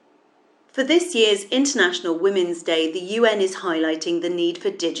For this year's International Women's Day, the UN is highlighting the need for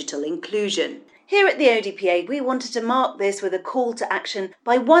digital inclusion. Here at the ODPA, we wanted to mark this with a call to action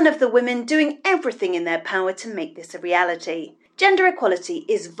by one of the women doing everything in their power to make this a reality. Gender equality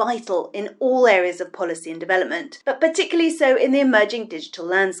is vital in all areas of policy and development, but particularly so in the emerging digital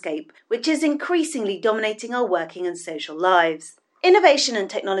landscape, which is increasingly dominating our working and social lives. Innovation and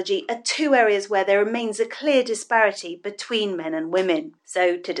technology are two areas where there remains a clear disparity between men and women.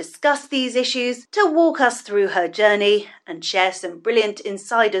 So, to discuss these issues, to walk us through her journey and share some brilliant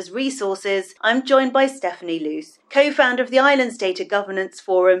insiders' resources, I'm joined by Stephanie Luce, co-founder of the Islands Data Governance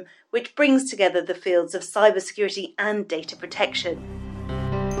Forum, which brings together the fields of cybersecurity and data protection.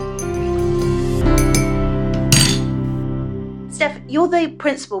 Steph, you're the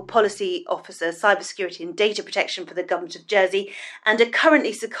Principal Policy Officer, Cybersecurity and Data Protection for the Government of Jersey and are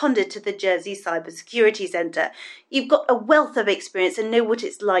currently seconded to the Jersey Cybersecurity Centre. You've got a wealth of experience and know what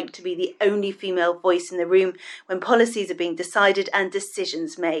it's like to be the only female voice in the room when policies are being decided and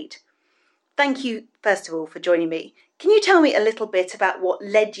decisions made. Thank you, first of all, for joining me. Can you tell me a little bit about what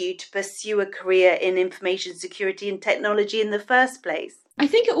led you to pursue a career in information security and technology in the first place? I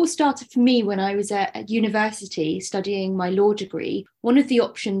think it all started for me when I was at university studying my law degree. One of the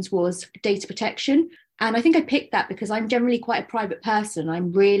options was data protection. And I think I picked that because I'm generally quite a private person.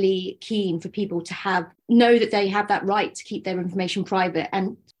 I'm really keen for people to know that they have that right to keep their information private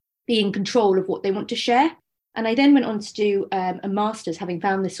and be in control of what they want to share. And I then went on to do a master's, having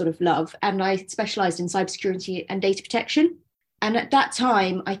found this sort of love, and I specialised in cybersecurity and data protection. And at that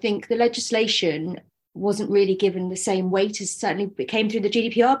time, I think the legislation wasn't really given the same weight as certainly it came through the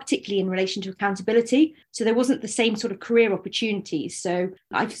GDPR, particularly in relation to accountability. So there wasn't the same sort of career opportunities. So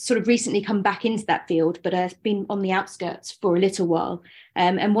I've sort of recently come back into that field, but I've been on the outskirts for a little while.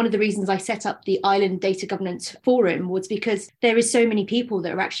 And one of the reasons I set up the Island Data Governance Forum was because there is so many people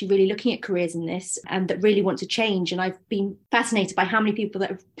that are actually really looking at careers in this and that really want to change. And I've been fascinated by how many people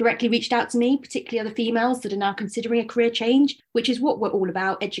that have directly reached out to me, particularly other females that are now considering a career change, which is what we're all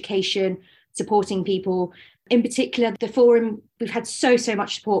about: education, supporting people. In particular, the forum, we've had so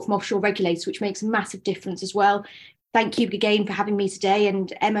much support from offshore regulators, which makes a massive difference as well. Thank you again for having me today,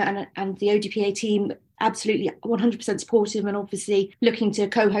 and Emma and the ODPA team, absolutely 100% supportive and obviously looking to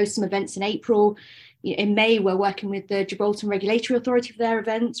co-host some events in April. In May, we're working with the Gibraltar Regulatory Authority for their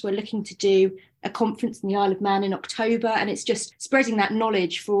events. We're looking to do a conference in the Isle of Man in October, and it's just spreading that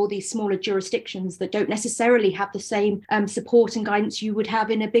knowledge for all these smaller jurisdictions that don't necessarily have the same support and guidance you would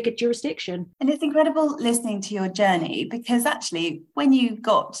have in a bigger jurisdiction. And it's incredible listening to your journey, because actually when you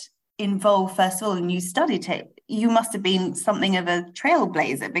got involved first of all and you studied it, you must have been something of a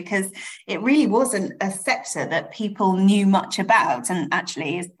trailblazer, because it really wasn't a sector that people knew much about, and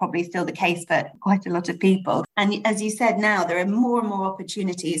actually is probably still the case for quite a lot of people. And as you said, now there are more and more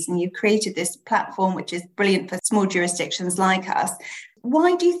opportunities, and you've created this platform which is brilliant for small jurisdictions like us.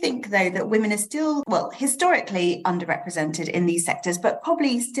 Why do you think, though, that women are still, historically underrepresented in these sectors, but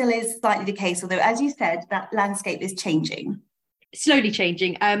probably still is slightly the case, although, as you said, that landscape is changing? Slowly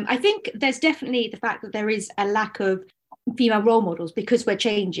changing. I think there's definitely the fact that there is a lack of female role models because we're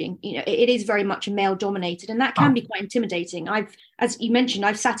changing. It is very much a male dominated, and that can be quite intimidating. As you mentioned,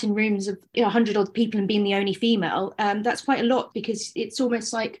 I've sat in rooms of 100 odd people and been the only female. That's quite a lot, because it's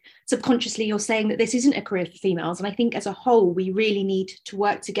almost like subconsciously you're saying that this isn't a career for females. And I think as a whole, we really need to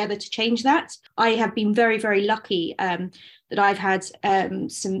work together to change that. I have been very, very lucky that I've had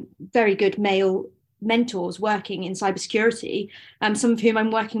some very good male mentors working in cybersecurity, some of whom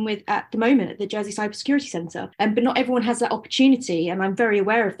I'm working with at the moment at the Jersey Cybersecurity Centre. But not everyone has that opportunity, and I'm very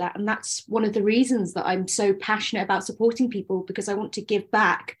aware of that. And that's one of the reasons that I'm so passionate about supporting people, because I want to give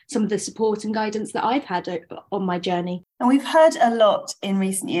back some of the support and guidance that I've had on my journey. And we've heard a lot in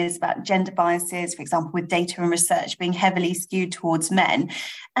recent years about gender biases, for example, with data and research being heavily skewed towards men.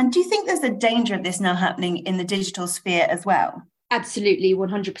 And do you think there's a danger of this now happening in the digital sphere as well? Absolutely,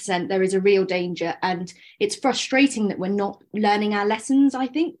 100%. There is a real danger, and it's frustrating that we're not learning our lessons, I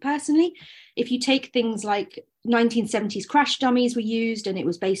think, personally. If you take things like 1970s crash dummies were used, and it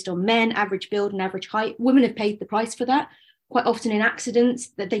was based on men, average build and average height, women have paid the price for that. Quite often in accidents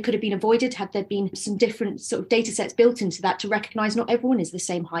that they could have been avoided had there been some different sort of data sets built into that to recognise not everyone is the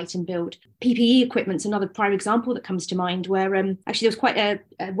same height and build. PPE equipment's another prime example that comes to mind, where actually there was quite a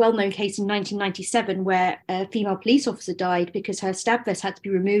well-known case in 1997 where a female police officer died because her stab vest had to be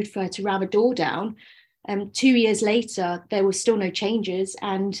removed for her to ram a door down. 2 years later, there were still no changes,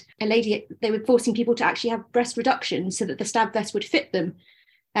 and they were forcing people to actually have breast reduction so that the stab vest would fit them.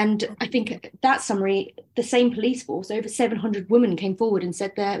 And I think that summary, the same police force, over 700 women came forward and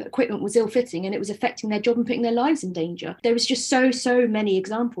said their equipment was ill-fitting and it was affecting their job and putting their lives in danger. There was just so many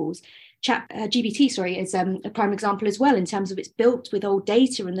examples. GPT is a prime example as well, in terms of it's built with old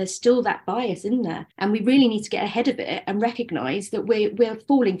data and there's still that bias in there. And we really need to get ahead of it and recognise that we're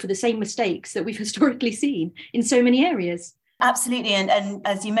falling for the same mistakes that we've historically seen in so many areas. Absolutely. And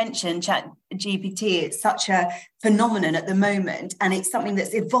as you mentioned, ChatGPT, it's such a phenomenon at the moment, and it's something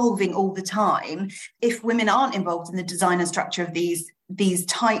that's evolving all the time. If women aren't involved in the design and structure of these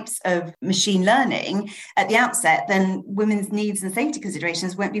types of machine learning at the outset, then women's needs and safety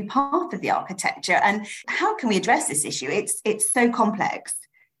considerations won't be part of the architecture. And how can we address this issue? It's so complex.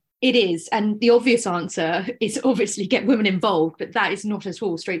 It is. And the obvious answer is obviously get women involved, but that is not at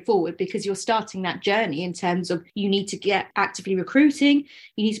all straightforward, because you're starting that journey in terms of you need to get actively recruiting,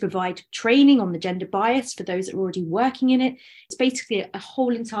 you need to provide training on the gender bias for those that are already working in it. It's basically a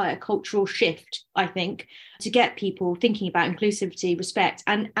whole entire cultural shift, I think, to get people thinking about inclusivity, respect,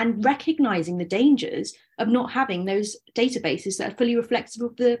 and recognising the dangers of not having those databases that are fully reflective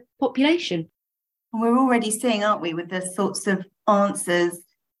of the population. And we're already seeing, aren't we, with the sorts of answers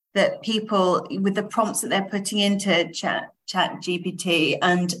that people, with the prompts that they're putting into ChatGPT,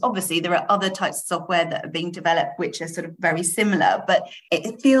 and obviously there are other types of software that are being developed which are sort of very similar, but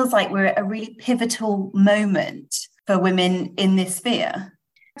it feels like we're at a really pivotal moment for women in this sphere.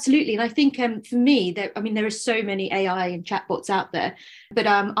 Absolutely. And I think for me, there are so many AI and chatbots out there, but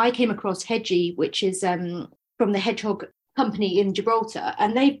I came across Hedgie, which is from the Hedgehog company in Gibraltar,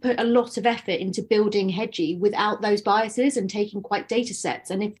 and they put a lot of effort into building Hedgie without those biases and taking quite data sets.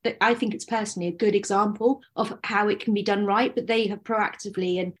 And I think it's personally a good example of how it can be done right, but they have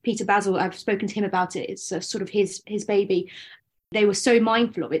proactively, and Peter Basil, I've spoken to him about it, it's sort of his baby. They were so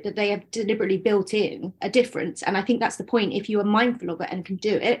mindful of it that they have deliberately built in a difference. And I think that's the point. If you are mindful of it and can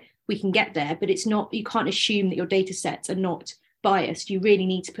do it, we can get there, but it's not, you can't assume that your data sets are not biased. You really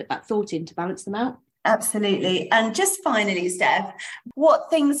need to put that thought in to balance them out. Absolutely. And just finally, Steph,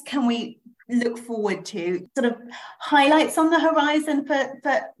 what things can we look forward to, sort of highlights on the horizon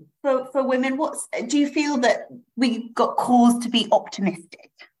for women? Do you feel that we've got cause to be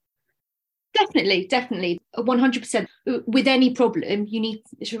optimistic? Definitely, 100%. With any problem, you need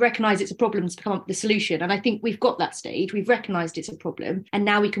to recognise it's a problem to come up with a solution. And I think we've got that stage. We've recognised it's a problem, and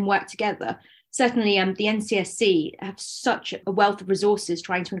now we can work together. Certainly, the NCSC have such a wealth of resources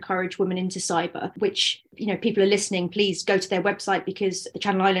trying to encourage women into cyber, which, people are listening, please go to their website, because the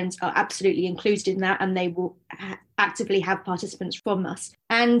Channel Islands are absolutely included in that, and they will actively have participants from us.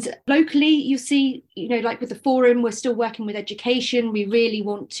 And locally, you see, like with the forum, we're still working with education. We really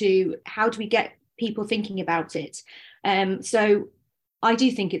want to, how do we get people thinking about it? So I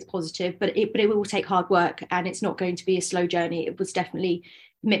do think it's positive, but it will take hard work, and it's not going to be a slow journey. It was definitely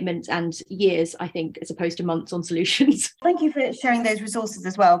commitment and years, I think, as opposed to months on solutions. Thank you for sharing those resources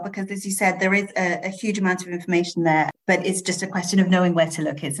as well, because as you said, there is a huge amount of information there, but it's just a question of knowing where to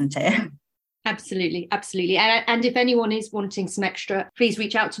look, isn't it? Absolutely. And if anyone is wanting some extra, please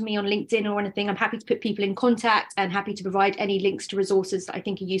reach out to me on LinkedIn or anything. I'm happy to put people in contact and happy to provide any links to resources that I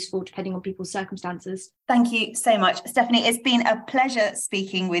think are useful depending on people's circumstances. Thank you so much, Stephanie. It's been a pleasure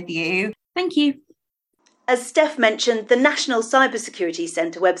speaking with you. Thank you. As Steph mentioned, the National Cybersecurity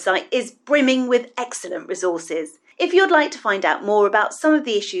Centre website is brimming with excellent resources. If you'd like to find out more about some of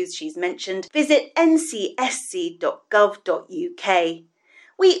the issues she's mentioned, visit ncsc.gov.uk.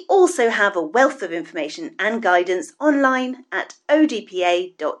 We also have a wealth of information and guidance online at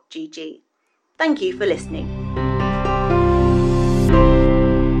odpa.gg. Thank you for listening.